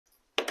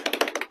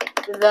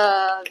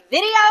The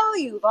video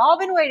you've all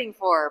been waiting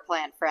for,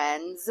 plant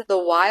friends. The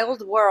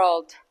wild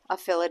world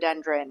of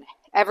philodendron.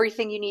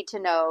 Everything you need to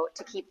know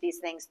to keep these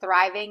things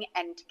thriving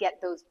and to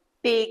get those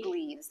big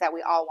leaves that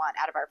we all want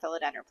out of our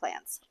philodendron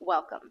plants.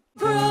 Welcome.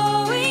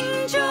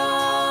 Growing joy.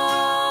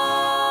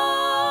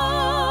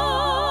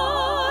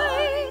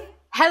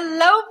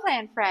 Hello,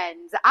 plant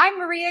friends. I'm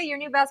Maria, your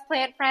new best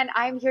plant friend.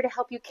 I'm here to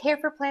help you care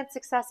for plants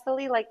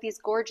successfully like these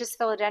gorgeous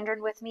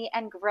philodendron with me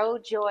and grow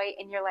joy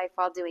in your life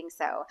while doing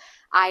so.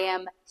 I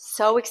am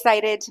so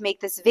excited to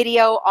make this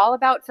video all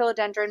about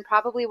philodendron,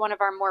 probably one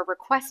of our more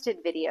requested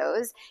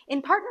videos,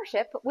 in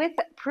partnership with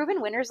Proven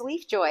Winners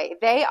Leaf Joy.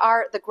 They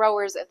are the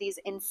growers of these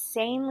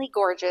insanely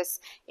gorgeous,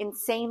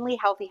 insanely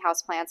healthy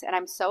houseplants, and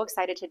I'm so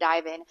excited to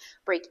dive in,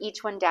 break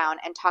each one down,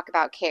 and talk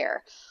about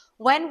care.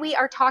 When we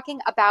are talking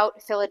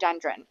about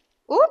philodendron,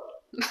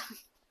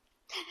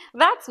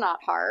 that's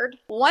not hard.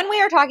 When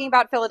we are talking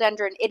about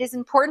philodendron, it is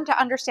important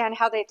to understand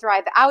how they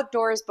thrive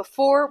outdoors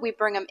before we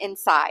bring them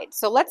inside.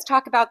 So let's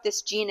talk about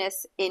this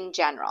genus in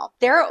general.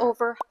 There are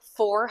over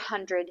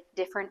 400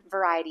 different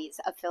varieties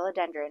of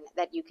philodendron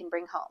that you can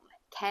bring home.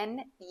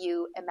 Can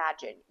you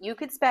imagine? You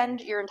could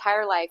spend your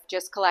entire life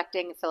just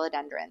collecting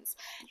philodendrons.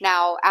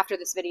 Now, after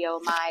this video,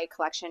 my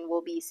collection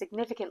will be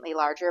significantly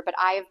larger, but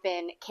I have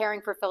been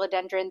caring for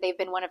philodendron. They've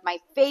been one of my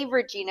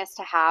favorite genus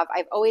to have.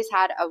 I've always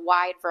had a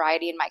wide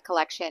variety in my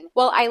collection.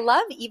 Well, I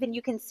love, even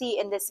you can see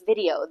in this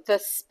video, the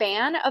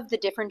span of the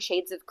different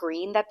shades of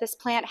green that this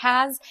plant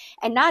has,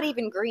 and not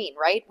even green,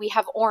 right? We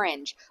have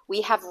orange,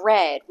 we have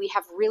red, we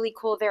have really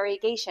cool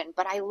variegation,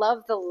 but I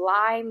love the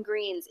lime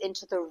greens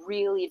into the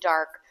really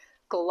dark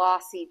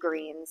glossy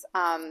greens.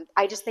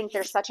 I just think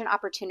there's such an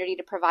opportunity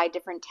to provide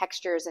different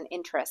textures and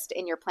interest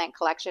in your plant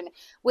collection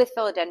with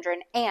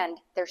philodendron, and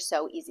they're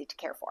so easy to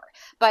care for.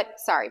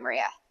 But sorry,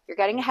 Maria, you're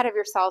getting ahead of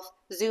yourself.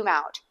 Zoom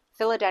out.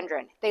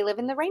 Philodendron, they live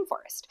in the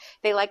rainforest.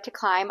 They like to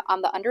climb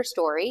on the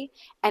understory,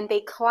 and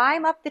they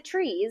climb up the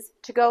trees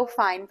to go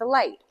find the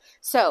light.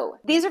 So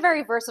these are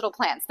very versatile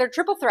plants. They're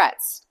triple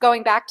threats.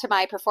 Going back to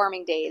my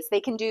performing days, they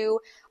can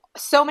do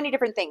so many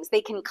different things.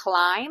 They can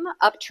climb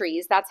up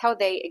trees. That's how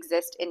they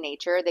exist in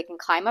nature. They can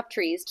climb up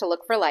trees to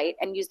look for light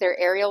and use their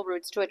aerial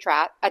roots to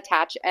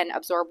attach and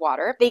absorb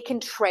water. They can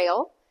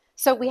trail.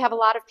 So we have a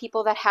lot of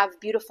people that have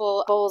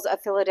beautiful bowls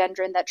of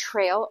philodendron that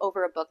trail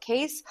over a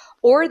bookcase,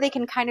 or they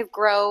can kind of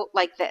grow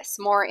like this,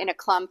 more in a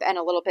clump and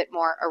a little bit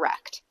more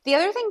erect. The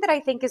other thing that I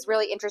think is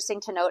really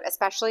interesting to note,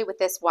 especially with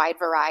this wide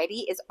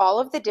variety, is all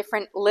of the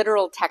different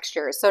literal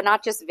textures. So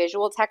not just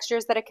visual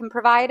textures that it can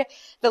provide,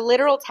 the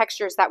literal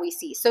textures that we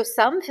see. So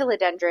some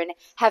philodendron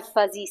have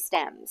fuzzy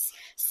stems.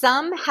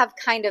 Some have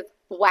kind of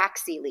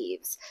waxy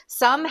leaves.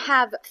 Some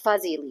have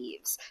fuzzy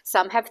leaves.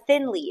 Some have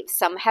thin leaves.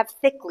 Some have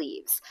thick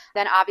leaves.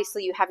 Then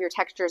obviously you have your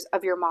textures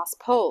of your moss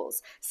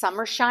poles. Some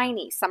are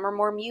shiny. Some are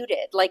more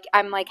muted.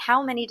 I'm like,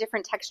 how many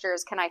different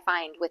textures can I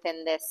find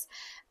within this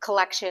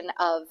collection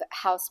of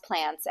house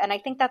plants? And I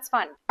think that's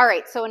fun. All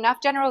right, so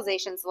enough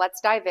generalizations. Let's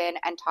dive in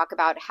and talk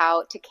about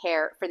how to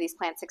care for these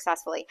plants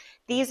successfully.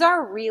 These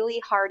are really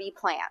hardy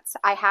plants.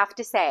 I have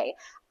to say,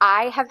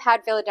 I have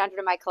had philodendron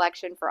in my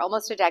collection for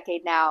almost a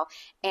decade now,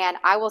 and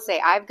I will say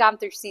I've gone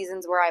through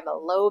seasons where I'm a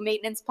low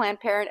maintenance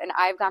plant parent, and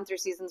I've gone through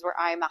seasons where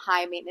I'm a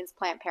high maintenance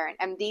plant parent,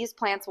 and these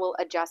plants will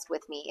adjust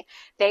with me.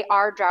 They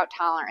are drought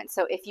tolerant,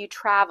 so if you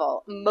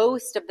travel,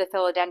 most of the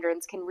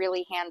philodendrons can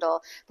really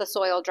handle the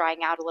soil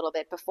drying out a little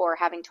bit before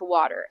having to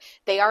water.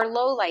 They are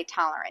low light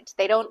tolerant.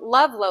 They don't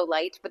love low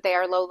light, but they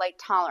are low light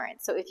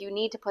tolerant, so if you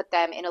need to put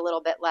them in a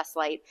little bit less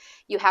light,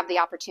 you have the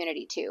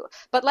opportunity to.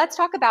 But let's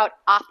talk about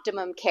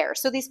optimum care.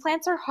 So these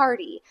plants are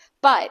hardy,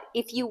 but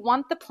if you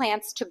want the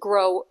plants to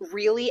grow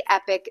really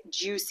epic,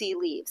 juicy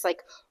leaves,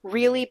 like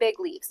really big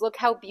leaves, look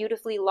how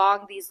beautifully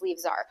long these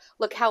leaves are.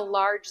 Look how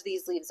large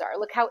these leaves are.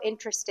 Look how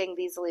interesting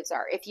these leaves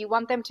are. If you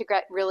want them to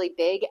get really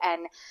big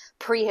and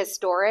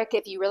prehistoric,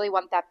 if you really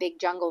want that big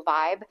jungle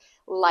vibe,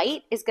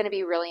 light is going to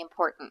be really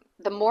important.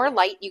 The more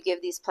light you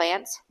give these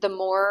plants, the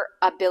more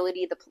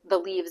ability the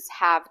leaves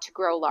have to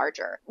grow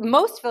larger.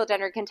 Most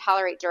philodendron can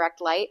tolerate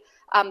direct light,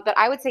 but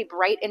I would say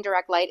bright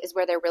indirect light is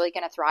where they're really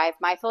going to thrive.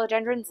 My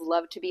philodendrons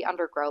love to be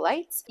under grow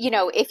lights. You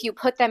know, if you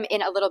put them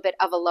in a little bit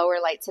of a lower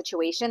light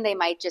situation, they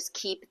might just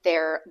keep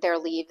their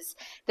leaves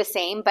the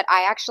same. But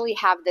I actually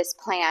have this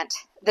plant,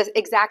 the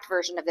exact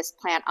version of this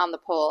plant on the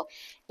pole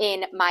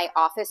in my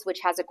office, which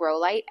has a grow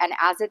light. And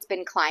as it's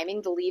been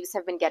climbing, the leaves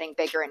have been getting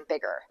bigger and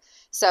bigger.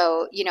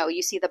 So, you know,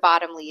 you see the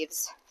bottom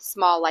leaves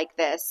small like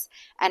this.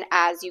 And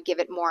as you give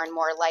it more and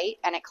more light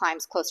and it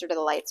climbs closer to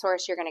the light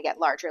source, you're going to get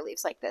larger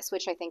leaves like this,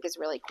 which I think is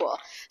really cool.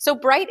 So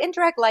bright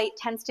indirect light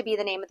tends to be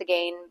the name of the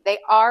game. They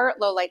are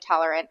low light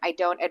tolerant. I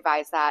don't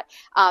advise that.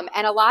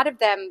 And a lot of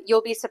them,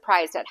 you'll be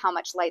surprised at how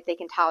much light they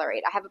can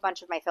tolerate. I have a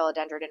bunch of my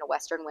philodendron in a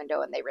western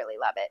window and they really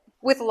love it.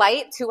 With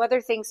light, two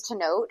other things to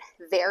note.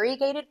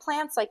 Variegated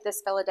plants like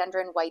this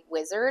philodendron white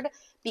wizard,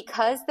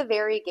 because the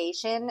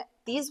variegation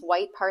these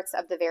white parts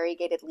of the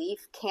variegated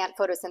leaf can't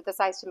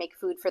photosynthesize to make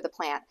food for the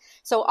plant.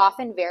 So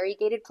often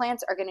variegated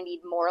plants are going to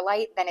need more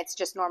light than its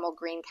just normal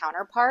green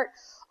counterpart.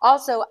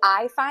 Also,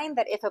 I find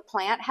that if a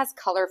plant has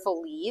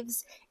colorful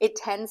leaves, it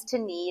tends to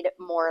need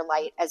more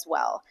light as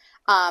well.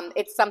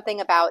 It's something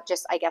about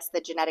just, I guess,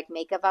 the genetic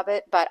makeup of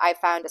it, but I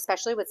found,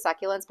 especially with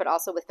succulents, but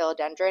also with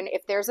philodendron,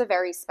 if there's a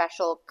very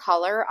special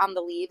color on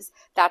the leaves,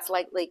 that's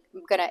likely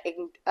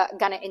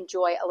gonna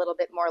enjoy a little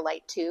bit more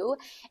light too,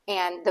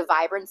 and the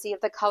vibrancy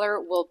of the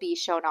color will be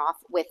shown off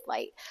with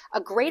light.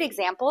 A great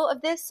example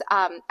of this,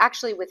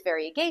 actually with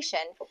variegation,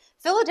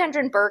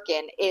 Philodendron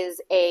Birkin is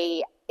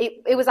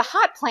it was a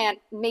hot plant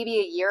maybe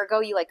a year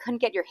ago. You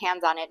couldn't get your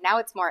hands on it. Now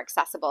it's more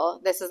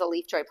accessible. This is a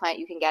leaf joy plant.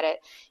 You can get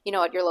it,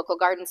 at your local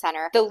garden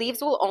center. The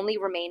leaves will only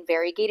remain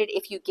variegated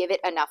if you give it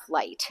enough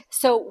light.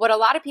 So what a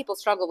lot of people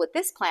struggle with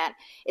this plant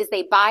is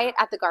they buy it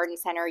at the garden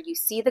center. You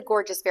see the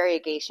gorgeous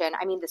variegation.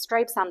 I mean, the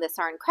stripes on this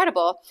are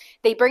incredible.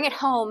 They bring it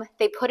home.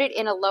 They put it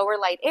in a lower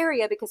light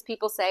area because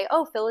people say,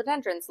 oh,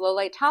 philodendrons, low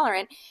light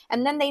tolerant.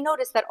 And then they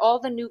notice that all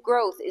the new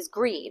growth is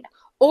green,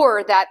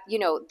 or that,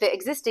 the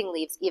existing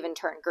leaves even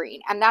turn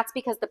green. And that's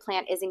because the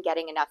plant isn't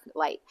getting enough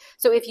light.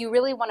 So if you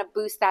really want to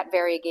boost that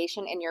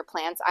variegation in your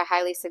plants, I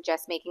highly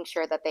suggest making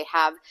sure that they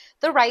have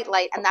the right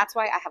light. And that's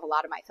why I have a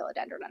lot of my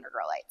philodendron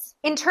undergrow lights.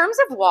 In terms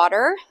of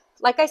water,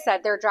 like I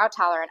said, they're drought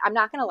tolerant. I'm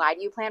not going to lie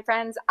to you, plant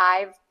friends.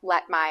 I've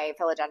let my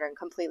philodendron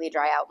completely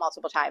dry out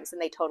multiple times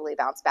and they totally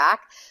bounce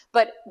back.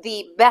 But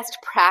the best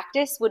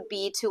practice would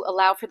be to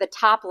allow for the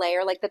top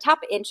layer, like the top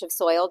inch of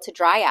soil, to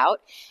dry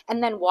out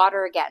and then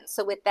water again.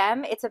 So with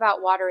them, it's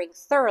about watering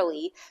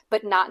thoroughly,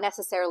 but not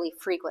necessarily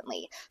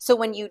frequently. So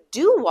when you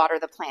do water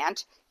the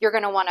plant, you're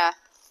going to want to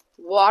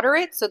water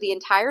it so the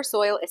entire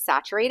soil is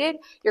saturated.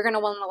 You're going to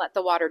want to let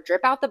the water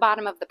drip out the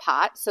bottom of the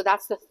pot. So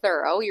that's the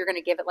thorough. You're going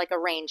to give it like a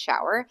rain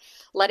shower,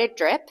 let it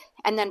drip,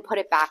 and then put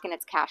it back in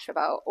its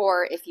cachebo.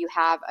 Or if you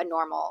have a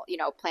normal,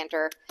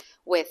 planter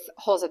with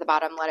holes at the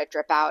bottom, let it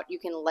drip out. You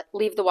can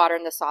leave the water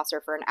in the saucer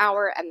for an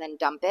hour and then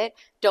dump it.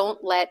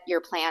 Don't let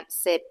your plant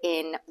sit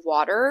in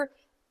water.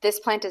 This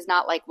plant is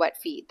not like wet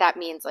feet. That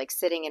means like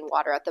sitting in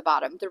water at the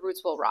bottom. The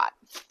roots will rot.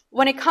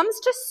 When it comes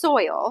to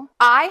soil,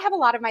 I have a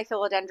lot of my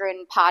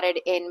philodendron potted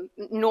in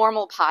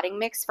normal potting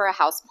mix for a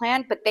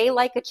houseplant, but they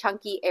like a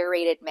chunky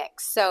aerated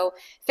mix. So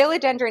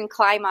philodendron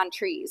climb on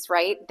trees,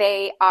 right?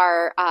 They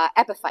are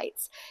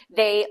epiphytes.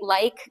 They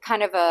like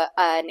kind of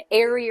an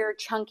airier,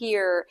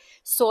 chunkier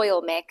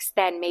soil mix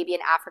than maybe an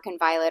African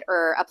violet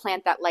or a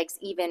plant that likes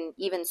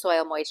even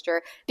soil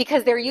moisture,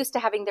 because they're used to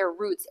having their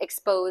roots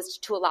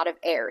exposed to a lot of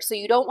air. So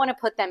you don't want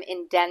to put them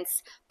in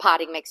dense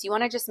potting mix. You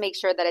want to just make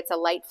sure that it's a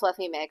light,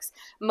 fluffy mix.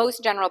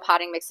 Most general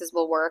potting mixes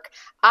will work.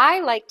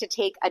 I like to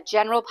take a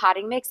general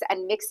potting mix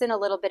and mix in a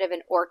little bit of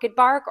an orchid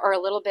bark or a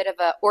little bit of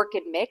an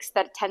orchid mix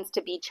that tends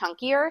to be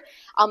chunkier.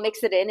 I'll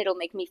mix it in. It'll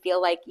make me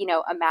feel like,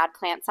 a mad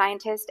plant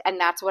scientist. And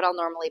that's what I'll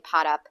normally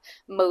pot up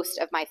most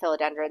of my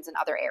philodendrons and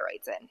other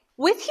aerates in.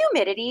 With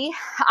humidity,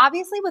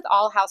 obviously with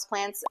all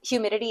houseplants,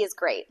 humidity is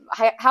great.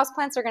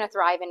 Houseplants are going to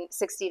thrive in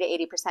 60 to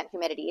 80%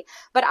 humidity,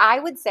 but I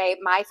would say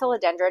my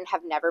philodendron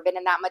have never been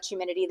in that much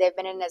humidity. They've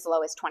been in as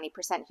low as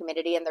 20%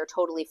 humidity and they're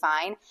totally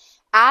fine.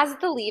 As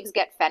the leaves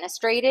get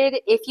fenestrated,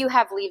 if you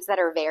have leaves that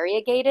are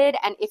variegated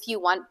and if you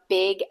want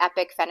big,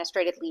 epic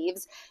fenestrated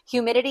leaves,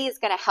 humidity is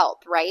going to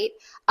help, right?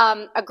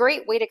 A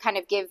great way to kind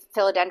of give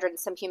philodendrons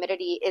some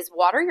humidity is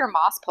water your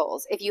moss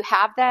poles. If you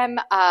have them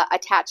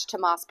attached to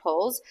moss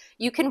poles,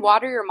 you can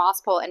water your moss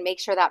pole and make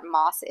sure that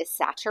moss is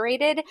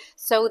saturated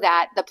so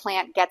that the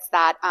plant gets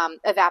that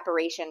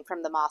evaporation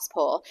from the moss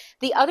pole.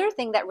 The other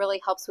thing that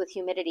really helps with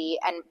humidity,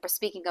 and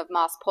speaking of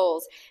moss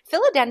poles,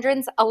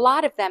 philodendrons, a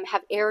lot of them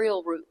have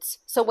aerial roots.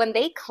 So when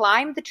they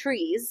climb the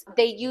trees,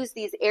 they use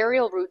these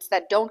aerial roots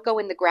that don't go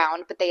in the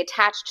ground, but they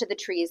attach to the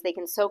trees. They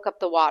can soak up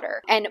the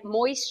water, and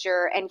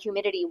moisture and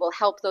humidity will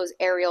help those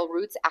aerial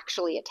roots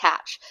actually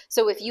attach.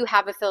 So if you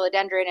have a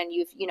philodendron and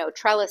you've,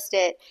 trellised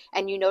it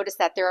and you notice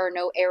that there are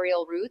no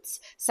aerial roots,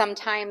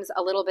 sometimes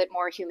a little bit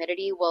more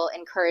humidity will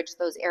encourage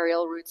those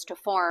aerial roots to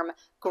form,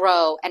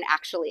 grow, and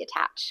actually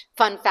attach.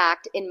 Fun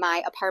fact, in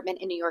my apartment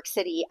in New York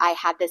City, I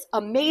had this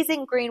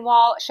amazing green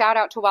wall. Shout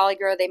out to Wally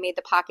Grow. They made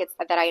the pockets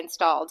that I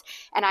installed.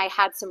 And I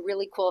had some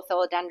really cool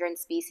philodendron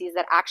species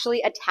that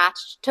actually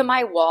attached to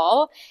my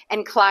wall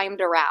and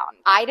climbed around.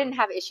 I didn't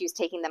have issues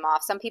taking them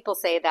off. Some people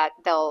say that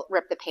they'll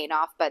rip the paint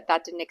off, but I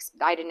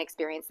didn't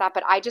experience that.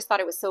 But I just thought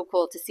it was so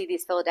cool to see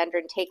these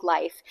philodendron take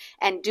life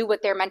and do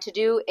what they're meant to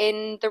do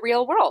in the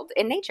real world,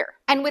 in nature.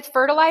 And with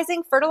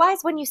fertilizing, fertilize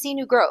when you see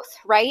new growth,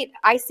 right?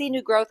 I see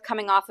new growth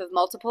coming off of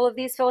multiple of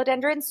these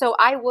philodendrons, so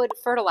I would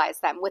fertilize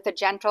them with a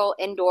gentle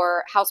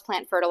indoor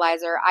houseplant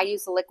fertilizer. I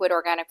use a liquid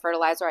organic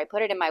fertilizer. I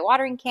put it in my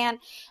watering can,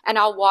 and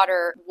I'll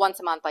water once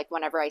a month, like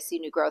whenever I see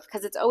new growth,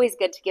 because it's always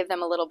good to give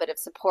them a little bit of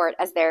support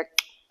as they're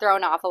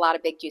throwing off a lot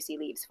of big juicy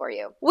leaves for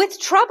you. With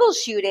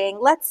troubleshooting,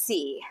 let's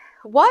see.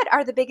 what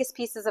are the biggest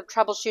pieces of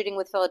troubleshooting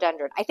with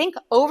philodendron? I think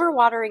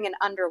overwatering and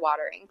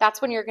underwatering.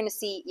 That's when you're going to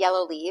see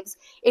yellow leaves.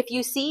 If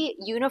you see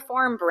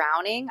uniform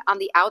browning on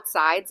the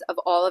outsides of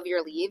all of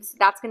your leaves,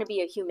 that's going to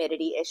be a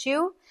humidity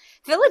issue.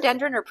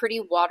 Philodendron are pretty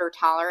water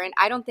tolerant.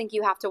 I don't think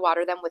you have to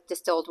water them with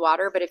distilled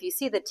water, but if you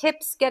see the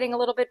tips getting a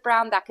little bit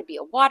brown, that could be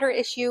a water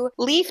issue.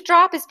 Leaf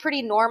drop is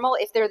pretty normal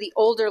if they're the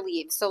older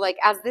leaves. So like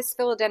as this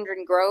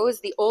philodendron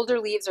grows, the older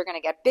leaves are going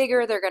to get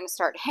bigger. They're going to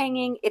start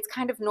hanging. It's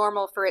kind of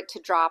normal for it to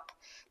drop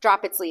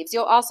its leaves.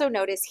 You'll also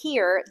notice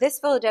here, this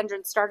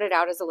philodendron started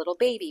out as a little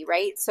baby,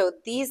 right? So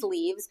these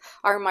leaves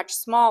are much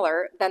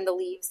smaller than the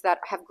leaves that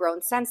have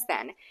grown since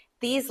then.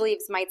 These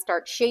leaves might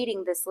start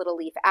shading this little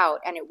leaf out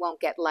and it won't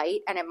get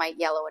light and it might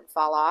yellow and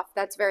fall off.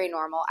 That's very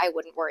normal. I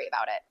wouldn't worry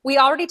about it. We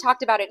already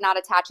talked about it not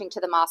attaching to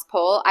the moss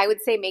pole. I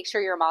would say make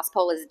sure your moss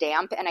pole is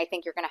damp, and I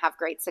think you're going to have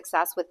great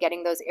success with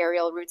getting those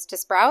aerial roots to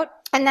sprout.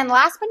 And then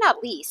last but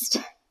not least,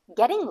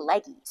 getting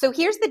leggy. So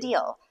here's the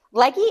deal.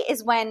 Leggy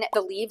is when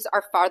the leaves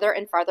are farther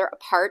and farther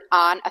apart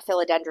on a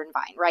philodendron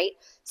vine, right?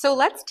 So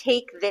let's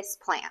take this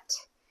plant.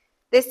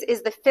 This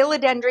is the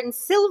Philodendron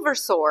silver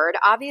sword.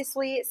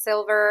 Obviously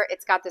silver,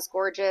 it's got this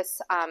gorgeous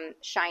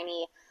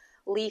shiny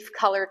leaf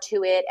color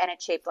to it, and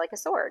it's shaped like a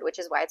sword, which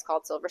is why it's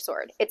called silver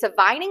sword. It's a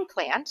vining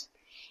plant,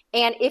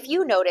 and if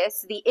you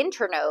notice, the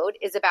internode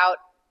is about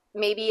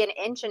maybe an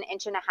inch and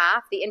a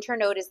half. The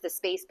internode is the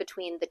space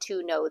between the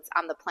two nodes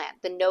on the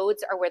plant. The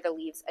nodes are where the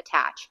leaves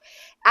attach.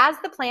 As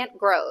the plant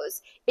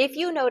grows, if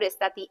you notice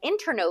that the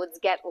internodes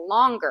get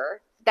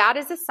longer, that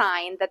is a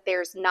sign that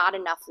there's not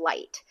enough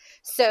light.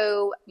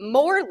 So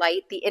more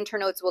light, the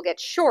internodes will get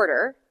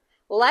shorter.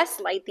 Less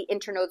light, the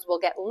internodes will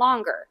get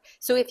longer.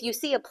 So if you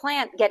see a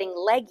plant getting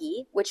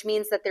leggy, which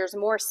means that there's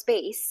more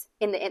space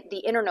in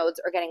the internodes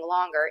are getting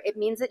longer, it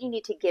means that you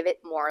need to give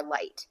it more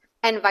light.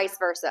 And vice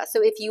versa.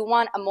 So if you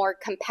want a more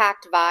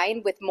compact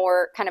vine with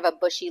more kind of a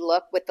bushy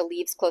look with the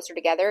leaves closer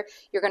together,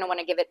 you're going to want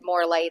to give it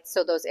more light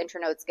so those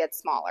internodes get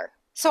smaller.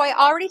 So I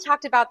already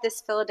talked about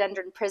this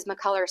Philodendron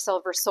Prismacolor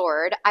Silver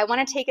Sword. I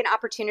want to take an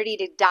opportunity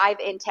to dive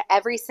into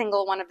every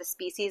single one of the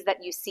species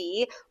that you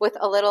see with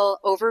a little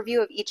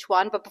overview of each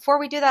one. But before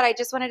we do that, I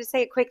just wanted to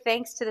say a quick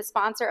thanks to the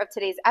sponsor of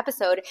today's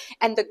episode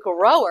and the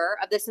grower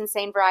of this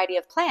insane variety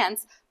of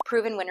plants,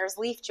 Proven Winners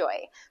Leaf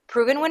Joy.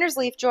 Proven Winners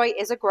Leaf Joy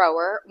is a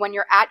grower. When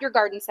you're at your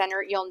garden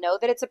center, you'll know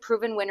that it's a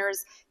Proven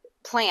Winners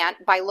plant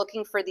by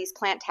looking for these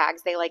plant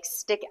tags. They like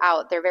stick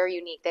out. They're very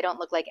unique. They don't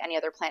look like any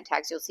other plant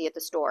tags you'll see at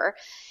the store.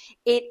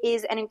 It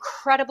is an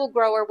incredible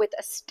grower with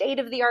a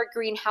state-of-the-art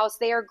greenhouse.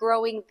 They are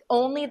growing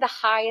only the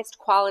highest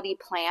quality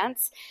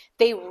plants.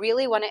 They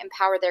really want to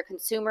empower their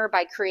consumer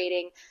by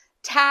creating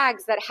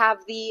tags that have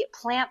the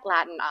plant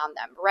Latin on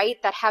them, right?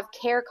 That have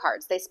care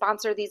cards. They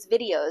sponsor these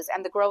videos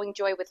and the Growing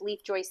Joy with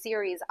Leaf Joy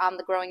series on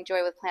the Growing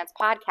Joy with Plants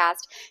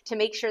podcast to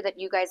make sure that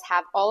you guys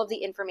have all of the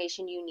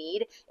information you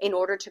need in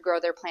order to grow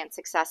their plants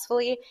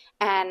successfully.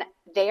 And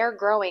they are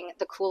growing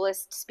the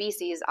coolest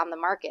species on the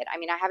market. I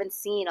mean, I haven't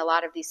seen a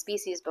lot of these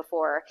species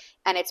before,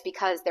 and it's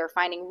because they're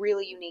finding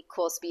really unique,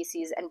 cool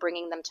species and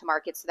bringing them to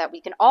market so that we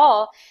can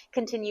all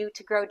continue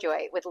to grow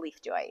joy with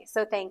Leaf Joy.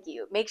 So thank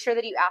you. Make sure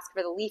that you ask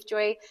for the Leaf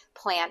Joy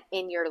plant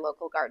in your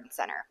local garden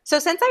center. So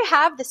since I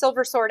have the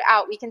silver sword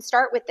out, we can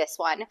start with this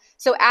one.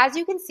 So as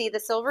you can see, the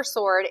silver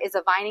sword is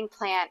a vining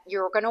plant.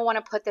 You're going to want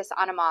to put this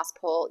on a moss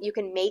pole. You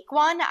can make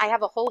one. I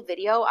have a whole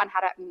video on how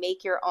to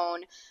make your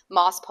own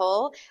moss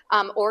pole,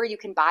 or you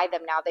can buy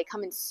them now. They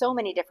come in so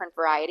many different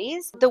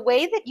varieties. The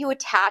way that you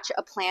attach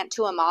a plant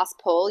to a moss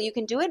pole, you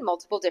can do it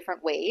multiple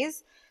different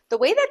ways. The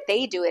way that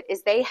they do it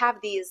is they have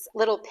these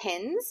little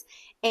pins,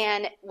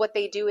 and what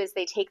they do is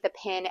they take the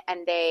pin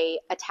and they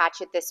attach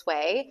it this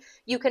way.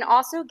 You can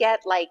also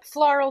get like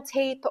floral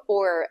tape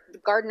or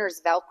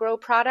Gardener's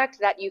Velcro product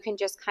that you can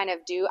just kind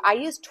of do. I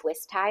use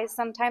twist ties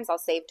sometimes. I'll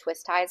save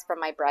twist ties from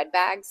my bread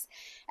bags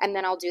and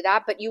then I'll do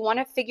that. But you want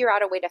to figure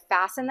out a way to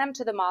fasten them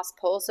to the moss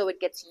pole so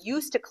it gets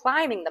used to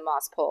climbing the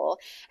moss pole,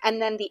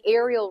 and then the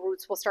aerial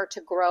roots will start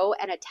to grow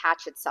and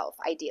attach itself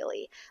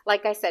ideally.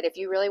 Like I said, if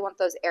you really want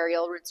those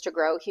aerial roots to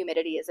grow,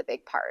 humidity is a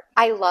big part.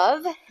 I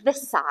love the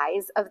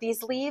size of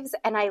these leaves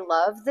and I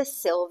love the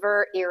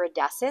silver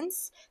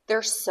iridescence.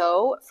 They're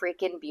so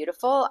freaking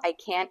beautiful. I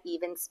can't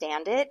even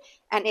stand it.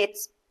 And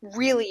it's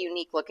really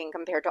unique looking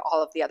compared to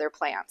all of the other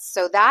plants.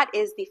 So that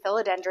is the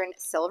Philodendron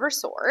Silver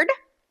Sword.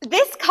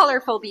 This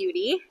colorful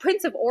beauty,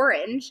 Prince of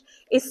Orange,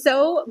 is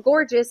so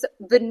gorgeous.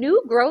 The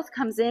new growth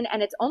comes in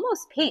and it's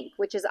almost pink,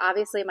 which is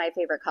obviously my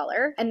favorite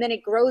color. And then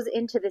it grows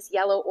into this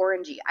yellow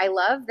orangey. I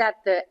love that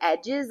the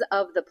edges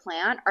of the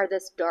plant are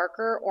this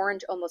darker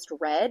orange, almost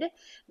red.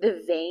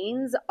 The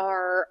veins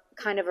are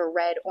kind of a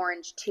red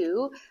orange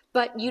too,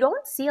 but you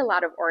don't see a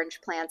lot of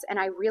orange plants, and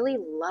I really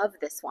love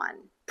this one.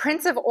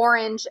 Prince of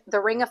Orange,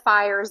 the Ring of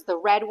Fires, the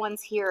red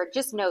ones here,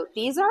 just note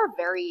these are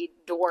very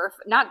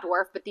not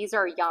dwarf, but these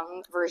are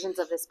young versions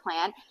of this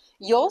plant.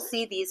 You'll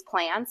see these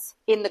plants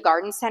in the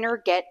garden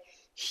center get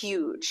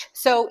huge.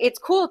 So it's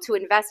cool to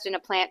invest in a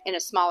plant in a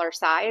smaller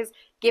size,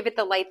 give it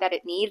the light that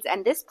it needs,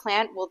 and this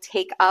plant will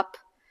take up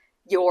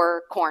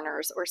your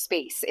corners or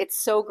space. It's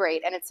so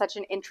great, and it's such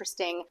an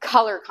interesting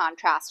color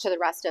contrast to the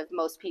rest of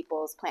most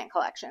people's plant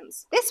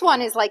collections. This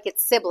one is like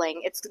its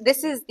sibling.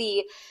 This is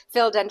the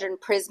Philodendron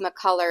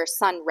Prismacolor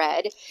Sun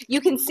Red. You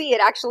can see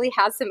it actually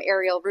has some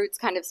aerial roots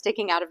kind of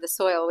sticking out of the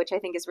soil, which I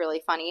think is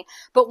really funny.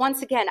 But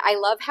once again, I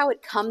love how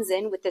it comes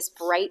in with this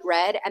bright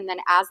red, and then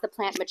as the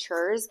plant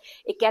matures,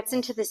 it gets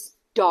into this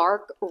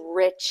dark,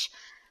 rich,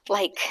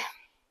 like,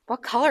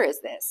 what color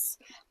is this?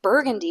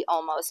 Burgundy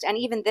almost. And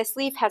even this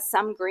leaf has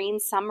some green,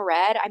 some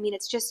red. I mean,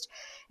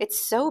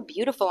 it's so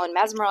beautiful and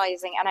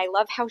mesmerizing. And I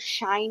love how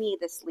shiny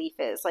this leaf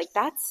is. Like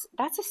that's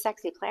a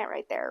sexy plant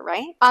right there,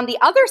 right? On the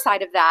other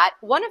side of that,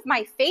 one of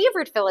my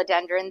favorite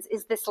philodendrons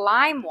is this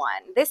lime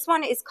one. This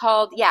one is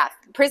called,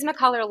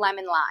 Prismacolor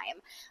Lemon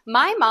Lime.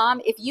 My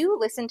mom, if you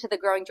listen to the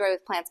Growing Joy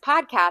with Plants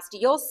podcast,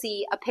 you'll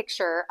see a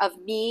picture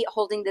of me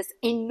holding this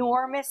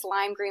enormous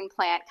lime green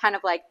plant, kind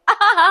of like,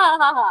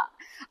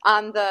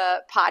 on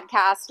the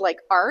podcast, like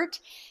art.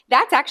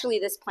 That's actually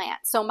this plant.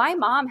 So my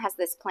mom has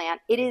this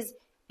plant. It is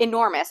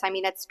enormous. I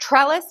mean, it's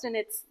trellised and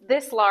it's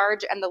this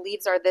large and the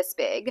leaves are this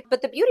big.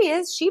 But the beauty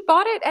is she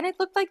bought it and it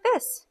looked like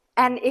this.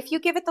 And if you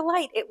give it the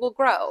light, it will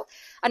grow.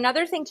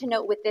 Another thing to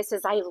note with this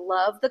is I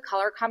love the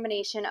color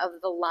combination of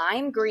the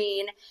lime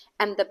green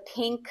and the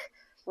pink,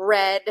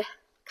 red,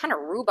 kind of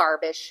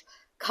rhubarbish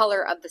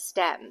color of the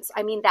stems.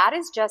 I mean, that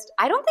is just,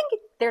 I don't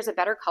think there's a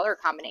better color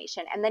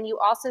combination. And then you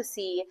also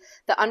see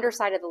the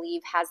underside of the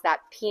leaf has that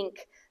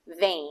pink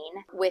vein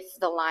with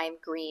the lime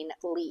green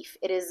leaf.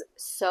 It is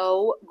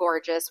so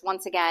gorgeous.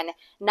 Once again,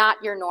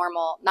 not your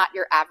normal, not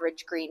your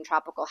average green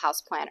tropical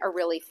houseplant, a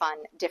really fun,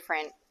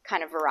 different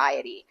kind of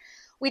variety.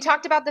 We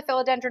talked about the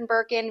Philodendron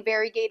Birkin,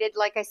 variegated.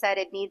 Like I said,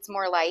 it needs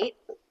more light.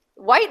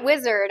 White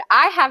Wizard,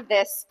 I have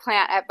this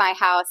plant at my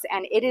house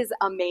and it is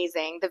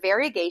amazing. The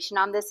variegation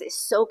on this is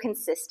so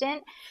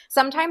consistent.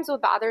 Sometimes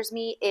what bothers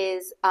me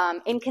is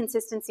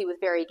inconsistency with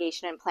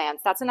variegation in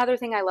plants. That's another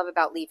thing I love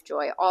about Leaf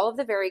Joy. All of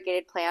the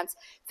variegated plants,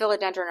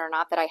 philodendron or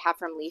not, that I have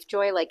from Leaf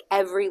Joy, like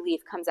every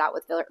leaf comes out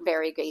with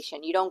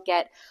variegation. You don't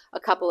get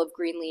a couple of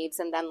green leaves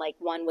and then like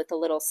one with a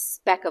little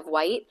speck of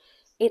white.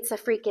 It's a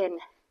freaking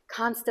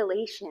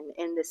constellation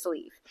in this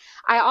leaf.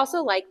 I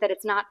also like that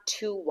it's not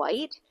too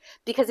white,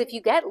 because if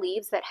you get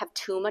leaves that have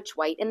too much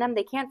white in them,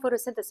 they can't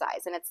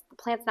photosynthesize and the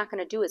plant's not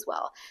going to do as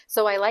well.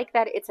 So I like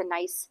that it's a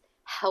nice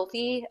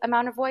healthy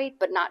amount of white,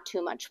 but not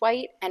too much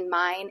white. And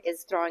mine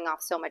is throwing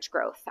off so much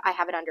growth. I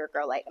have it under a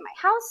grow light in my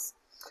house.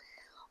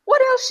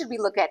 What else should we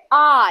look at?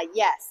 Ah,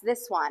 yes,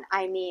 this one.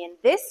 I mean,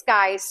 this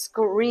guy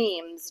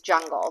screams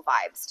jungle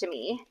vibes to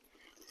me.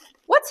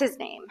 What's his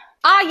name?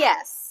 Ah,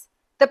 yes.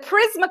 The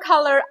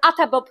Prismacolor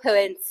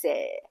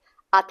Atabopoense.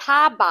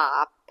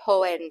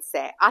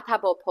 Atabopoense.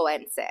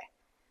 Atabopoense.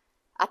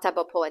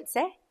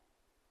 Atabopoense?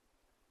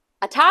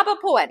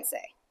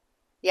 Atabopoense.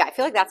 Yeah, I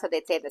feel like that's how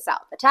they'd say in the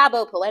South.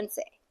 Atabopoense.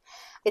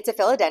 It's a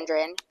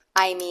philodendron.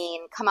 I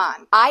mean, come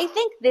on. I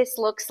think this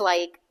looks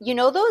like, you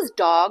know those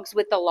dogs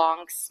with the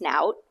long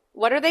snout?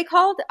 What are they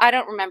called? I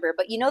don't remember.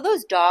 But you know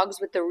those dogs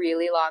with the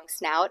really long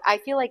snout? I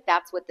feel like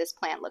that's what this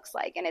plant looks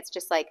like. And it's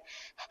just like...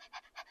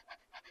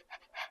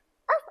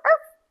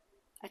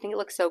 I think it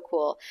looks so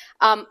cool.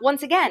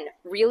 Once again,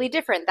 really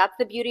different. That's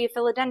the beauty of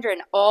philodendron.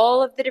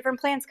 All of the different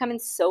plants come in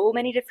so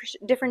many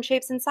different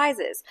shapes and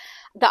sizes.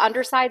 The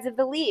undersides of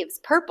the leaves,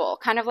 purple,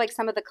 kind of like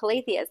some of the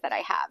calatheas that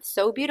I have.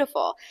 So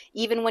beautiful.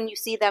 Even when you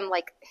see them,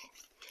 like,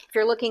 if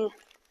you're looking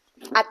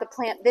at the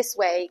plant this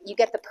way, you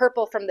get the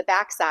purple from the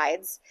back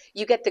sides.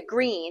 You get the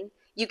green.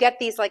 You get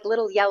these like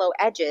little yellow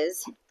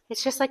edges.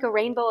 It's just like a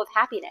rainbow of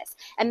happiness.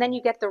 And then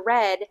you get the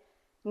red,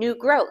 new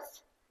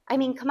growth. I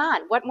mean, come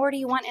on, what more do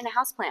you want in a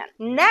houseplant?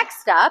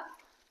 Next up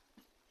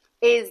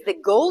is the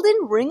Golden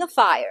Ring of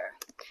Fire.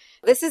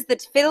 This is the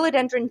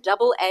Philodendron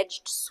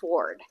Double-Edged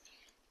Sword.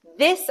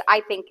 This,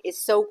 I think,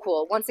 is so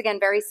cool. Once again,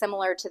 very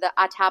similar to the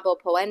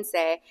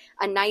Atabopoense,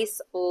 a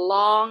nice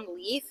long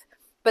leaf,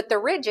 but the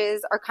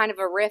ridges are kind of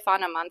a riff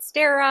on a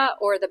monstera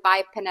or the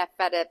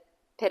Bipinephrata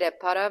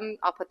pitipodum.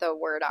 I'll put the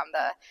word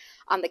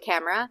on the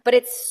camera, but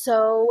it's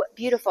so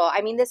beautiful.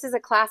 I mean, this is a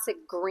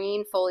classic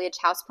green foliage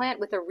houseplant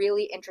with a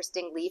really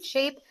interesting leaf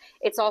shape.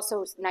 It's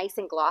also nice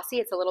and glossy.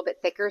 It's a little bit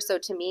thicker. So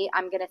to me,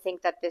 I'm going to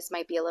think that this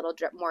might be a little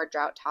more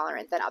drought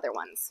tolerant than other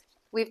ones.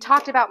 We've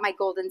talked about my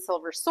golden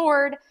silver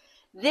sword.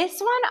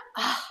 This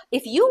one,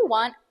 if you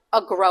want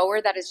a grower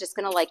that is just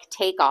going to like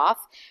take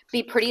off,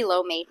 be pretty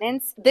low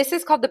maintenance. This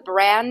is called the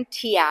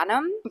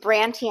Brantianum.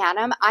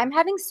 I'm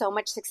having so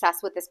much success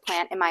with this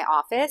plant in my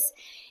office.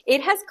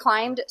 It has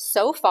climbed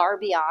so far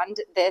beyond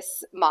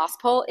this moss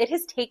pole. It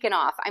has taken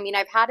off. I mean,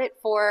 I've had it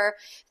for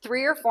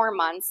 3 or 4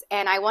 months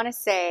and I want to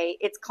say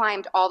it's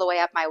climbed all the way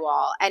up my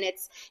wall, and it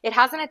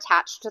hasn't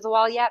attached to the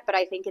wall yet, but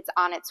I think it's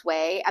on its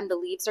way, and the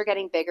leaves are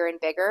getting bigger and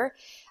bigger.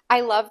 I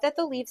love that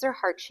the leaves are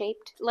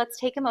heart-shaped. Let's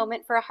take a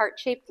moment for a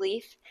heart-shaped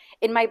leaf.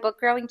 In my book,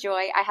 Growing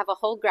Joy, I have a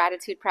whole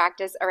gratitude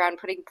practice around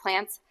putting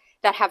plants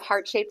that have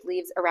heart-shaped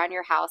leaves around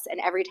your house, and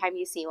every time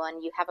you see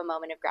one, you have a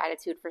moment of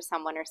gratitude for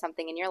someone or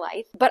something in your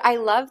life. But I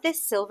love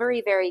this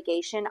silvery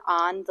variegation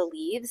on the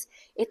leaves.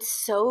 It's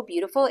so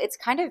beautiful. It's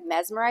kind of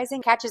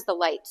mesmerizing, catches the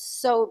light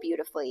so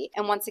beautifully.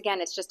 And once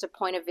again, it's just a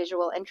point of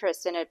visual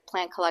interest in a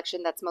plant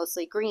collection that's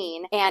mostly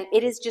green, and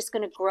it is just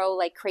going to grow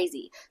like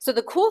crazy. So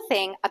the cool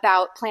thing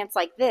about plants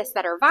like this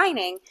that are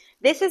vining,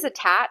 this is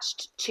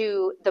attached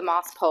to the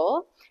moss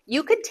pole.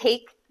 You could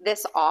take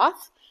this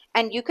off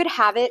and you could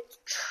have it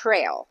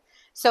trail.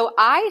 So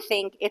I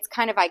think it's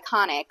kind of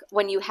iconic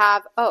when you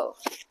have, oh,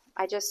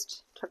 I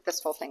just took this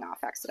whole thing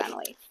off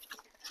accidentally.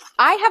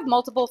 I have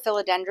multiple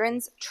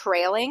philodendrons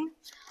trailing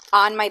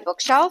on my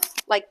bookshelf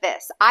like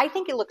this. I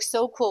think it looks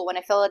so cool when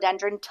a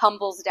philodendron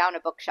tumbles down a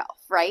bookshelf,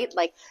 right?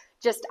 Like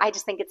I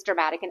just think it's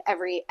dramatic, and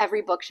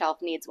every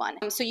bookshelf needs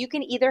one. So you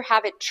can either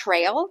have it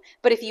trail,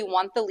 but if you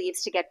want the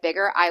leaves to get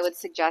bigger, I would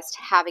suggest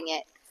having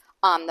it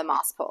on the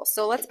moss pole.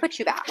 So let's put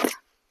you back.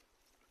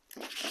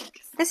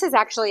 This is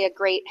actually a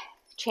great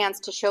chance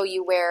to show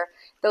you where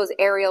those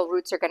aerial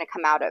roots are going to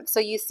come out of. So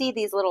you see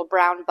these little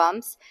brown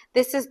bumps.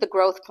 This is the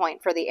growth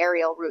point for the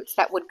aerial roots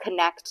that would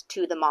connect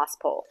to the moss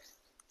pole.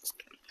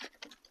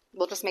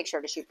 We'll just make sure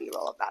to shoot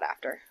B-roll of that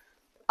after.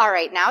 All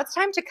right, now it's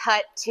time to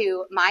cut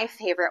to my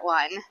favorite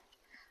one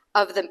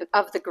of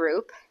the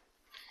group.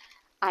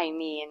 I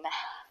mean,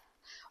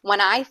 when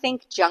I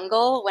think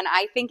jungle, when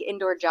I think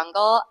indoor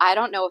jungle, I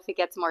don't know if it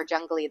gets more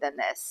jungly than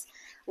this.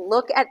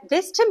 Look at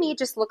this. To me,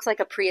 just looks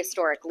like a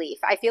prehistoric leaf.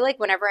 I feel like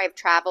whenever I've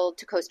traveled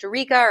to Costa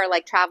Rica or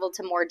like traveled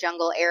to more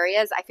jungle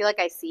areas, I feel like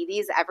I see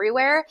these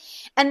everywhere.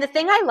 And the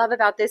thing I love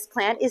about this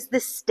plant is the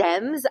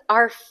stems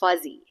are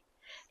fuzzy.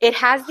 It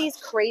has these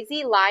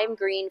crazy lime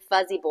green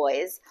fuzzy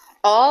boys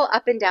all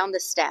up and down the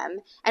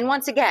stem. And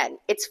once again,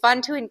 it's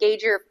fun to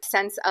engage your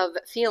sense of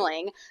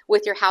feeling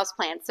with your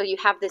houseplant. So you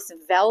have this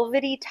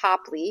velvety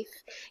top leaf,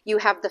 you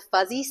have the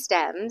fuzzy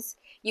stems,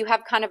 you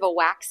have kind of a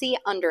waxy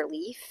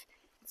underleaf.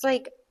 It's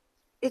like,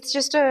 it's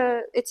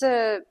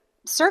a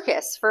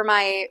circus for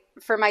my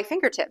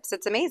fingertips.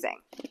 It's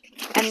amazing.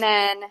 And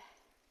then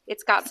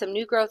it's got some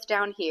new growth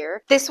down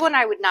here. This one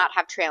I would not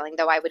have trailing,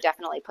 though I would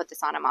definitely put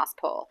this on a moss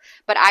pole.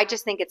 But I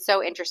just think it's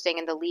so interesting,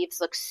 and the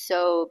leaves look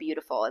so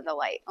beautiful in the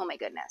light. Oh my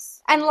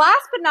goodness. And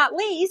last but not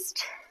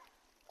least,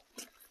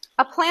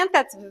 a plant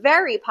that's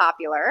very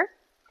popular.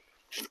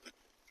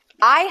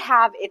 I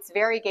have its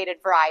variegated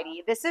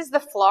variety. This is the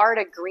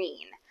Florida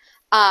Green.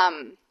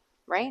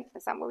 Right?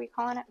 Is that what we're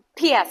calling it?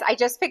 P.S. I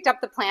just picked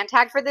up the plant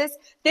tag for this.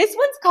 This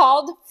one's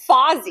called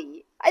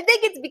Fozzie. I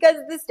think it's because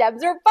the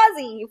stems are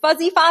fuzzy.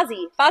 Fuzzy,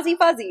 fuzzy, fuzzy,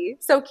 fuzzy.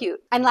 So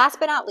cute. And last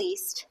but not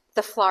least,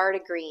 the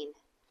Florida Green.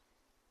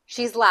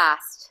 She's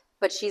last,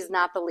 but she's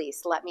not the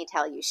least, let me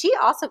tell you. She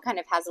also kind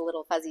of has a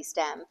little fuzzy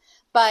stem,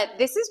 but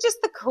this is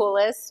just the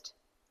coolest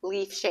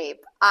leaf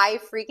shape. I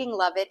freaking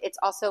love it. It's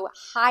also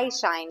high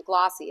shine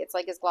glossy. It's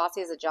like as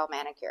glossy as a gel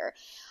manicure.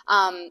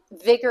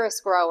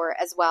 Vigorous grower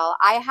as well.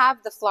 I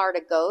have the Florida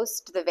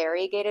Ghost, the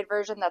variegated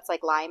version that's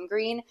like lime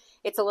green.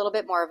 It's a little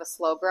bit more of a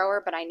slow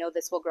grower, but I know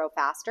this will grow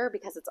faster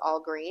because it's all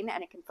green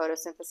and it can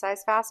photosynthesize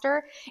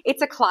faster.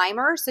 It's a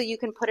climber, so you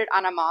can put it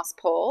on a moss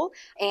pole,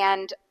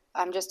 and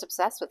I'm just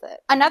obsessed with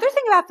it. Another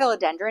thing about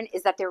philodendron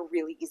is that they're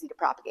really easy to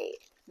propagate.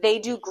 They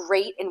do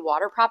great in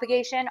water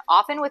propagation.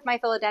 Often with my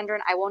philodendron,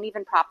 I won't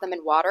even prop them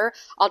in water.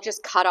 I'll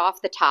just cut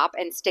off the top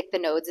and stick the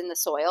nodes in the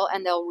soil,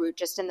 and they'll root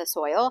just in the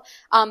soil.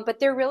 But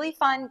they're really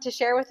fun to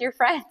share with your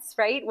friends,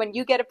 right? When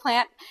you get a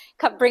plant,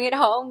 bring it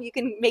home. You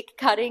can make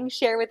cutting,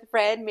 share with a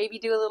friend, maybe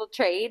do a little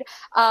trade.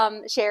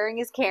 Sharing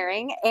is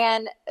caring.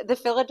 And the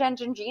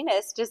philodendron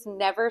genus just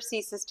never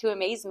ceases to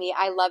amaze me.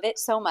 I love it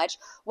so much.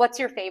 What's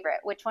your favorite?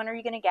 Which one are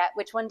you going to get?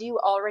 Which one do you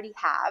already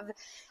have?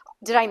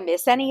 Did I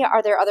miss any?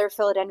 Are there other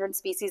philodendron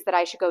species that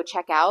I should go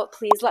check out?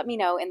 Please let me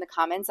know in the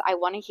comments. I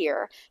want to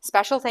hear.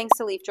 Special thanks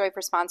to LeafJoy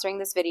for sponsoring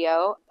this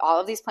video. All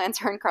of these plants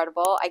are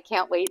incredible. I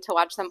can't wait to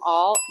watch them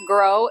all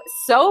grow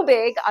so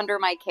big under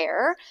my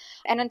care.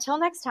 And until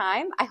next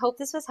time, I hope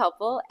this was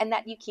helpful and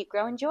that you keep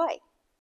growing joy.